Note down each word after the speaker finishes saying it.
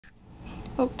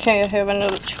Okay, I have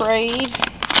another trade.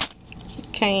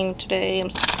 It came today.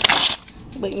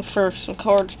 I'm waiting for some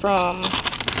cards from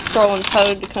Scroll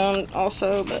Toad to come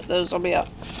also, but those will be out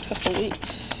in a couple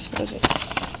weeks.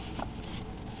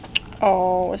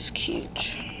 Oh, it's cute.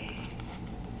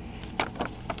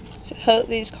 So hope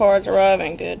these cards arrive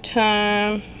in good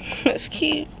time. It's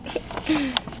cute.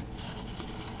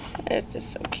 It's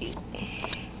just so cute.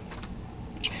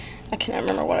 I can't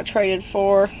remember what I traded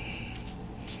for.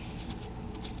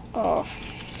 Oh,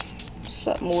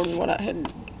 something more than what I had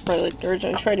really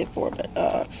originally traded for,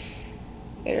 but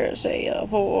there's a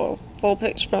full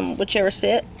picks from whichever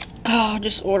set. Oh, I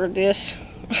just ordered this.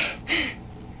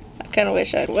 I kind of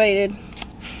wish I'd waited.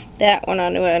 That one I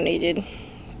knew I needed.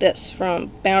 That's from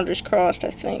Boundaries Crossed,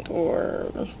 I think, or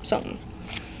something.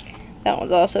 That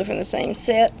one's also from the same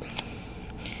set.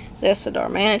 That's a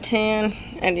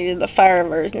Darmanitan. I needed the fire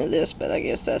version of this, but I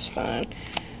guess that's fine.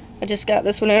 I just got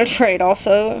this one in a trade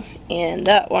also, and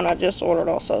that one I just ordered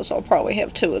also, so I'll probably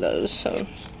have 2 of those. So,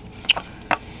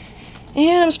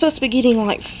 and I'm supposed to be getting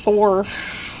like 4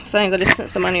 things. I just sent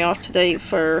some money off today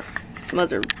for some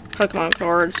other Pokemon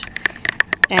cards,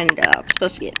 and I'm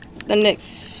supposed to get the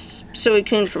next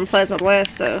Suicune from Plasma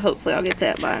Blast, so hopefully I'll get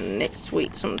that by next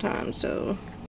week sometime. So